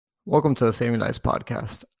Welcome to the Saving Lives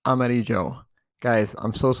podcast. I'm Eddie Joe. Guys,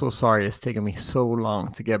 I'm so sorry it's taken me so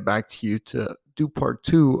long to get back to you to do part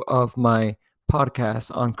two of my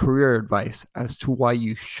podcast on career advice as to why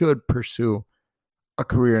you should pursue a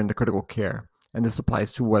career in the critical care. And this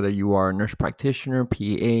applies to whether you are a nurse practitioner, PA,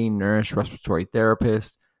 nurse, respiratory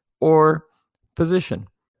therapist, or physician.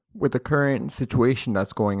 With the current situation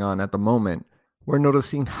that's going on at the moment, we're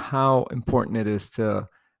noticing how important it is to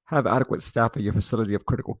have adequate staff at your facility of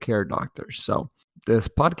critical care doctors. So, this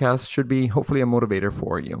podcast should be hopefully a motivator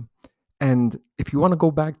for you. And if you want to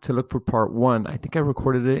go back to look for part one, I think I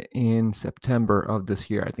recorded it in September of this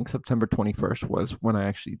year. I think September 21st was when I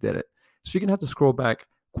actually did it. So, you're going to have to scroll back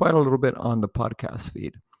quite a little bit on the podcast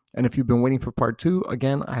feed. And if you've been waiting for part two,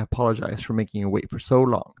 again, I apologize for making you wait for so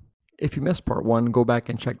long. If you missed part one, go back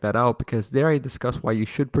and check that out because there I discuss why you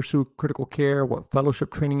should pursue critical care, what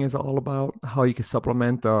fellowship training is all about, how you can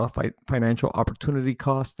supplement the financial opportunity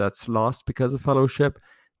cost that's lost because of fellowship,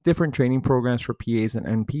 different training programs for PAs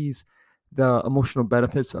and NPs, the emotional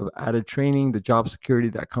benefits of added training, the job security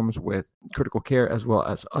that comes with critical care, as well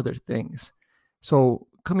as other things. So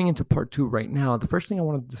coming into part two right now, the first thing I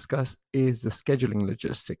want to discuss is the scheduling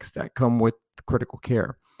logistics that come with critical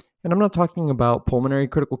care. And I'm not talking about pulmonary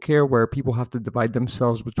critical care where people have to divide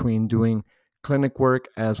themselves between doing clinic work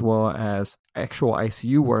as well as actual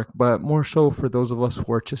ICU work, but more so for those of us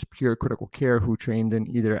who are just pure critical care who trained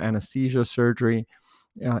in either anesthesia, surgery,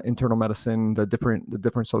 internal medicine, the different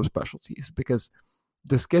subspecialties. Because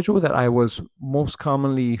the schedule that I was most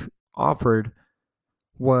commonly offered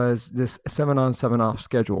was this 7-on, 7-off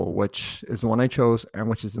schedule, which is the one I chose and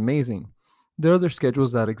which is amazing. There are other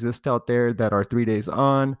schedules that exist out there that are 3 days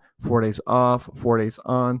on, 4 days off, 4 days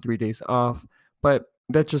on, 3 days off, but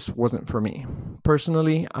that just wasn't for me.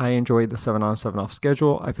 Personally, I enjoy the 7-on, 7-off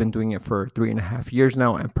schedule. I've been doing it for 3.5 years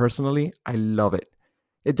now, and personally, I love it.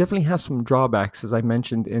 It definitely has some drawbacks, as I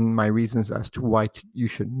mentioned in my reasons as to why you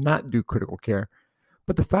should not do critical care.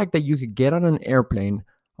 But the fact that you could get on an airplane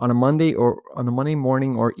on a Monday or on a Monday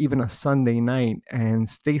morning or even a Sunday night and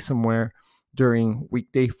stay somewhere during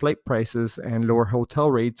weekday flight prices and lower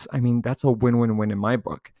hotel rates, I mean, that's a win-win-win in my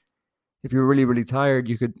book. If you're really, really tired,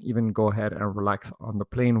 you could even go ahead and relax on the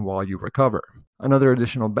plane while you recover. Another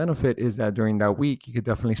additional benefit is that during that week, you could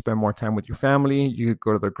definitely spend more time with your family. You could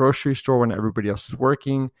go to the grocery store when everybody else is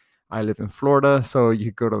working. I live in Florida, so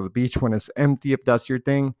you could go to the beach when it's empty if that's your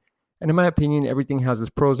thing. And in my opinion, everything has its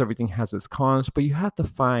pros, everything has its cons, but you have to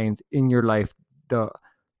find in your life the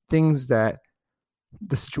things that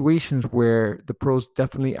the situations where the pros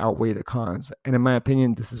definitely outweigh the cons. And in my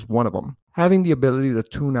opinion, this is one of them. Having the ability to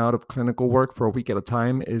tune out of clinical work for a week at a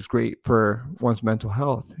time is great for one's mental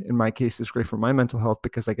health. In my case, it's great for my mental health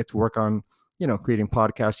because I get to work on, creating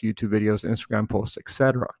podcasts, YouTube videos, Instagram posts,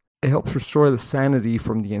 etc. It helps restore the sanity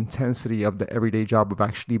from the intensity of the everyday job of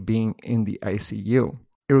actually being in the ICU.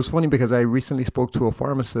 It was funny because I recently spoke to an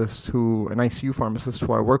ICU pharmacist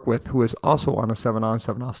who I work with, who is also on a 7-on,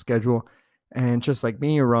 7-off schedule. And just like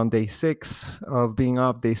me, around day 6 of being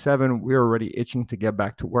off, day 7, we're already itching to get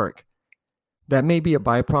back to work. That may be a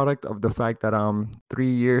byproduct of the fact that I'm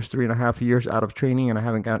 3.5 years out of training and I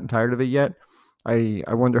haven't gotten tired of it yet. I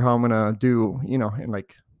wonder how I'm going to do, in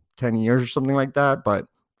like 10 years or something like that, but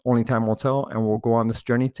only time will tell, and we'll go on this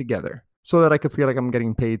journey together so that I could feel like I'm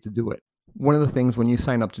getting paid to do it. One of the things when you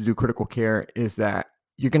sign up to do critical care is that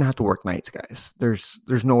you're going to have to work nights, guys. There's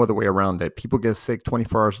no other way around it. People get sick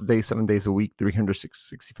 24 hours a day, 7 days a week,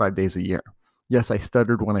 365 days a year. Yes, I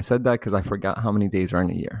stuttered when I said that because I forgot how many days are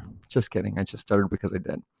in a year. Just kidding. I just stuttered because I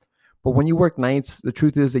did. But when you work nights, the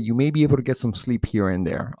truth is that you may be able to get some sleep here and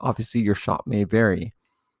there. Obviously, your shop may vary.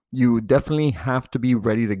 You definitely have to be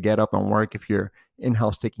ready to get up and work if you're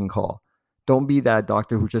in-house taking call. Don't be that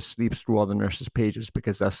doctor who just sleeps through all the nurses' pages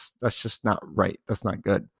because that's just not right. That's not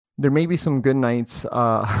good. There may be some good nights,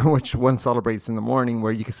 which one celebrates in the morning,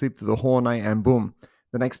 where you can sleep through the whole night and boom,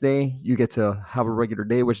 the next day you get to have a regular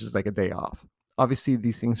day, which is like a day off. Obviously,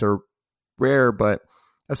 these things are rare, but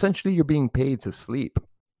essentially you're being paid to sleep.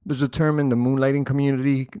 There's a term in the moonlighting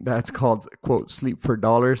community that's called, quote, sleep for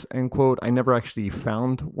dollars, end quote. I never actually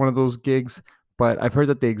found one of those gigs, but I've heard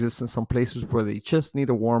that they exist in some places where they just need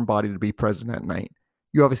a warm body to be present at night.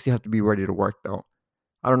 You obviously have to be ready to work, though.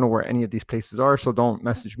 I don't know where any of these places are, so don't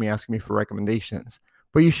message me asking me for recommendations.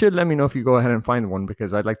 But you should let me know if you go ahead and find one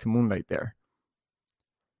because I'd like to moonlight there.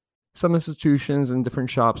 Some institutions and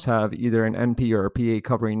different shops have either an NP or a PA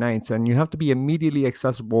covering nights, and you have to be immediately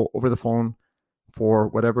accessible over the phone for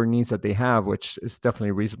whatever needs that they have, which is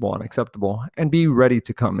definitely reasonable and acceptable, and be ready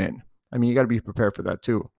to come in. I mean, you got to be prepared for that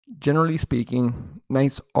too. Generally speaking,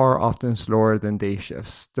 nights are often slower than day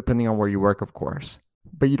shifts, depending on where you work, of course.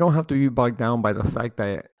 But you don't have to be bogged down by the fact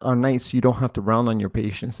that on nights you don't have to round on your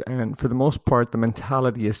patients. And for the most part, the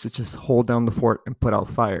mentality is to just hold down the fort and put out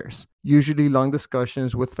fires. Usually, long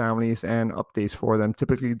discussions with families and updates for them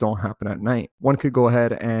typically don't happen at night. One could go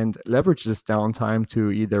ahead and leverage this downtime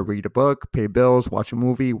to either read a book, pay bills, watch a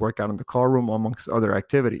movie, work out in the car room, amongst other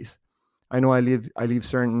activities. I know I leave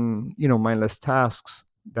certain, mindless tasks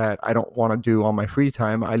that I don't want to do on my free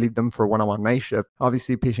time. I leave them for when I'm on night shift.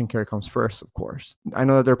 Obviously, patient care comes first, of course. I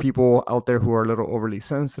know that there are people out there who are a little overly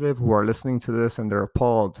sensitive, who are listening to this and they're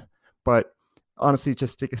appalled. But honestly,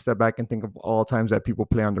 just take a step back and think of all times that people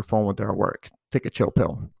play on their phone when they're at work. Take a chill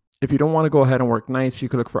pill. If you don't want to go ahead and work nights, you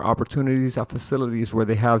could look for opportunities at facilities where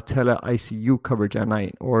they have tele-ICU coverage at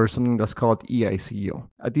night, or something that's called EICU.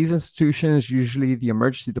 At these institutions, usually the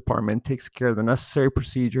emergency department takes care of the necessary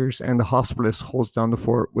procedures and the hospitalist holds down the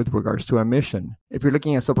fort with regards to admission. If you're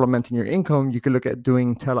looking at supplementing your income, you could look at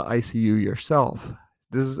doing tele-ICU yourself.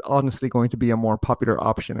 This is honestly going to be a more popular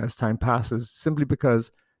option as time passes, simply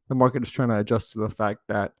because the market is trying to adjust to the fact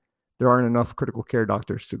that there aren't enough critical care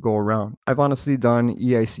doctors to go around. I've honestly done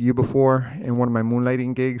EICU before in one of my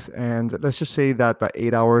moonlighting gigs, and let's just say that the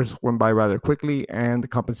 8 hours went by rather quickly and the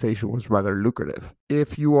compensation was rather lucrative.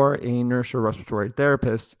 If you are a nurse or respiratory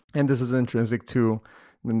therapist, and this is intrinsic to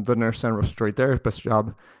the nurse and respiratory therapist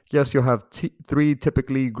job, yes, you'll have 3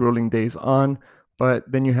 typically grueling days on,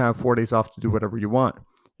 but then you have 4 days off to do whatever you want.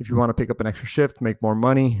 If you want to pick up an extra shift, make more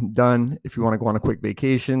money, done. If you want to go on a quick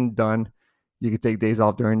vacation, done. You could take days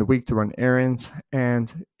off during the week to run errands.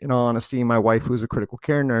 And in all honesty, my wife, who's a critical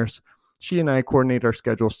care nurse, she and I coordinate our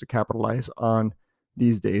schedules to capitalize on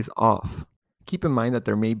these days off. Keep in mind that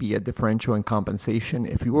there may be a differential in compensation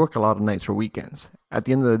if you work a lot of nights or weekends. At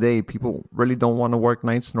the end of the day, people really don't want to work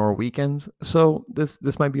nights nor weekends. So this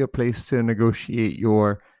might be a place to negotiate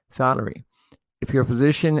your salary. If you're a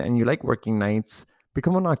physician and you like working nights,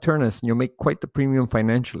 become a nocturnist and you'll make quite the premium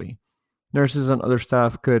financially. Nurses and other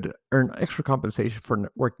staff could earn extra compensation for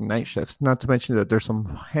working night shifts, not to mention that there's some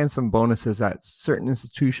handsome bonuses at certain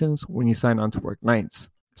institutions when you sign on to work nights.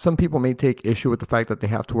 Some people may take issue with the fact that they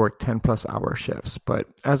have to work 10 plus hour shifts, but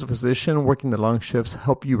as a physician, working the long shifts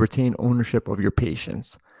help you retain ownership of your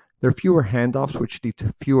patients. There are fewer handoffs, which lead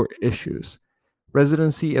to fewer issues.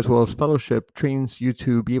 Residency as well as fellowship trains you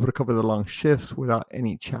to be able to cover the long shifts without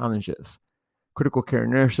any challenges. Critical care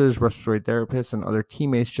nurses, respiratory therapists, and other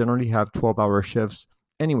teammates generally have 12-hour shifts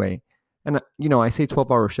anyway. And, I say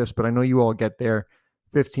 12-hour shifts, but I know you all get there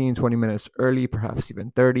 15, 20 minutes early, perhaps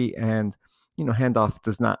even 30. And, handoff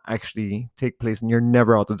does not actually take place, and you're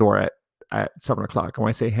never out the door at 7 o'clock. And when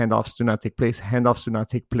I say handoffs do not take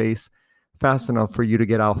place fast enough for you to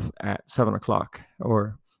get off at 7 o'clock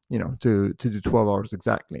or, to do 12 hours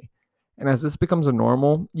exactly. And as this becomes a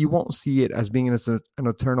normal, you won't see it as being an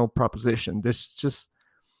eternal proposition. This just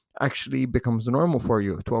actually becomes the normal for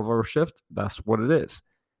you. A 12-hour shift, that's what it is.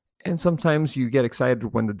 And sometimes you get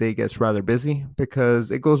excited when the day gets rather busy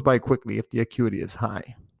because it goes by quickly if the acuity is high.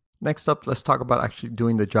 Next up, let's talk about actually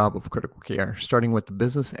doing the job of critical care, starting with the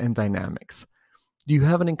business and dynamics. Do you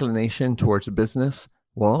have an inclination towards a business?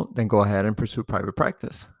 Well, then go ahead and pursue private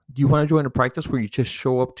practice. Do you want to join a practice where you just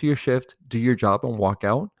show up to your shift, do your job, and walk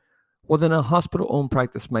out? Well, then a hospital-owned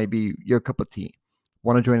practice might be your cup of tea.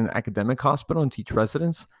 Want to join an academic hospital and teach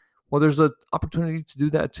residents? Well, there's an opportunity to do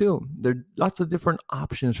that too. There are lots of different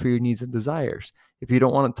options for your needs and desires. If you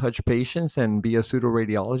don't want to touch patients and be a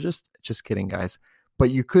pseudo-radiologist, just kidding, guys. But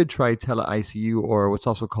you could try tele-ICU or what's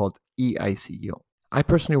also called EICU. I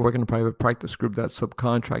personally work in a private practice group that's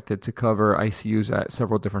subcontracted to cover ICUs at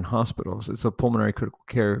several different hospitals. It's a pulmonary critical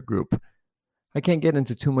care group. I can't get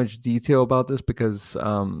into too much detail about this because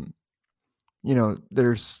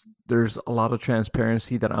there's a lot of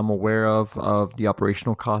transparency that I'm aware of the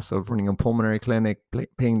operational costs of running a pulmonary clinic,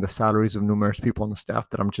 paying the salaries of numerous people on the staff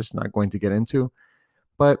that I'm just not going to get into.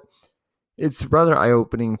 But it's rather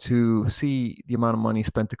eye-opening to see the amount of money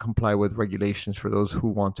spent to comply with regulations for those who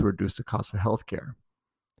want to reduce the cost of healthcare.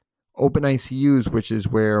 Open ICUs, which is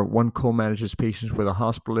where one co-manages patients with a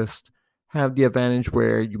hospitalist, have the advantage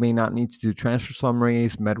where you may not need to do transfer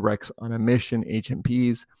summaries, med recs on admission,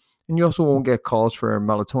 HMPs, and you also won't get calls for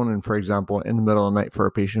melatonin, for example, in the middle of the night for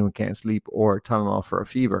a patient who can't sleep or Tylenol for a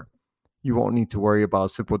fever. You won't need to worry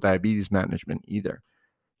about simple diabetes management either.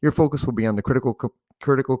 Your focus will be on the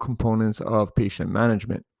critical components of patient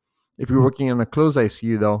management. If you're working in a closed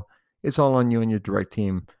ICU, though, it's all on you and your direct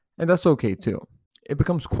team, and that's okay too. It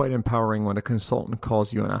becomes quite empowering when a consultant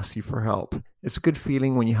calls you and asks you for help. It's a good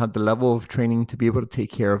feeling when you have the level of training to be able to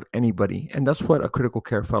take care of anybody, and that's what a critical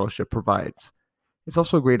care fellowship provides. It's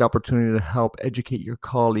also a great opportunity to help educate your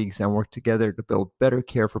colleagues and work together to build better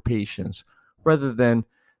care for patients rather than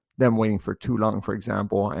them waiting for too long, for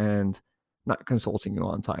example, and not consulting you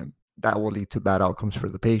on time. That will lead to bad outcomes for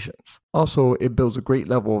the patients. Also, it builds a great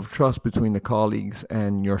level of trust between the colleagues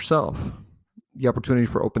and yourself. The opportunity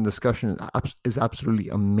for open discussion is absolutely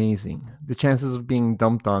amazing. The chances of being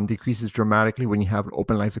dumped on decreases dramatically when you have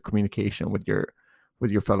open lines of communication with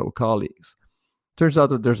your fellow colleagues. Turns out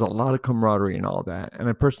that there's a lot of camaraderie in all that, and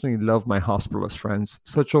I personally love my hospitalist friends,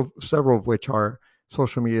 several of which are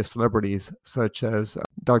social media celebrities, such as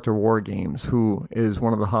Dr. Wargames, who is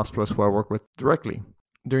one of the hospitalists who I work with directly.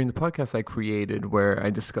 During the podcast I created where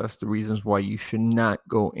I discussed the reasons why you should not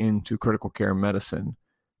go into critical care medicine,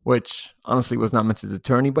 which honestly was not meant to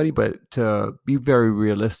deter anybody, but to be very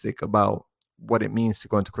realistic about what it means to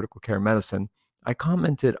go into critical care medicine, I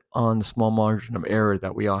commented on the small margin of error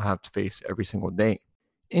that we all have to face every single day.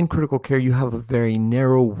 In critical care, you have a very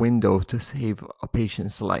narrow window to save a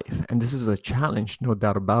patient's life, and this is a challenge, no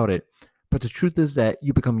doubt about it. But the truth is that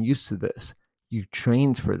you become used to this. You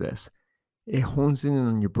trained for this. It hones in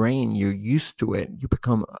on your brain. You're used to it. You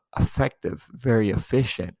become effective, very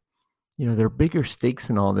efficient. There are bigger stakes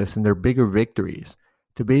in all this, and there are bigger victories.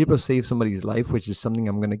 To be able to save somebody's life, which is something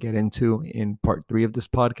I'm going to get into in part 3 of this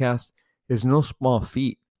podcast, is no small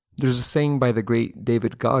feat. There's a saying by the great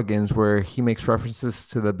David Goggins where he makes references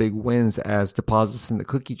to the big wins as deposits in the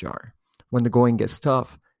cookie jar. When the going gets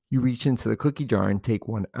tough, you reach into the cookie jar and take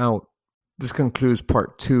one out. This concludes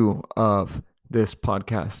part 2 of this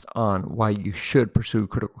podcast on why you should pursue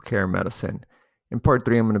critical care medicine. In part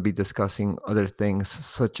 3, I'm going to be discussing other things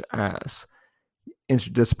such as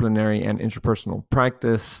interdisciplinary and interpersonal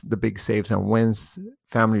practice, the big saves and wins,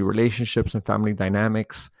 family relationships and family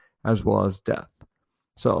dynamics, as well as death.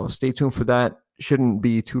 So stay tuned for that. Shouldn't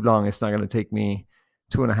be too long. It's not going to take me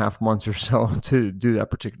 2.5 months or so to do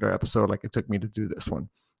that particular episode like it took me to do this one.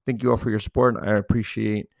 Thank you all for your support. I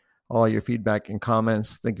appreciate all your feedback and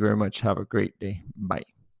comments. Thank you very much. Have a great day. Bye.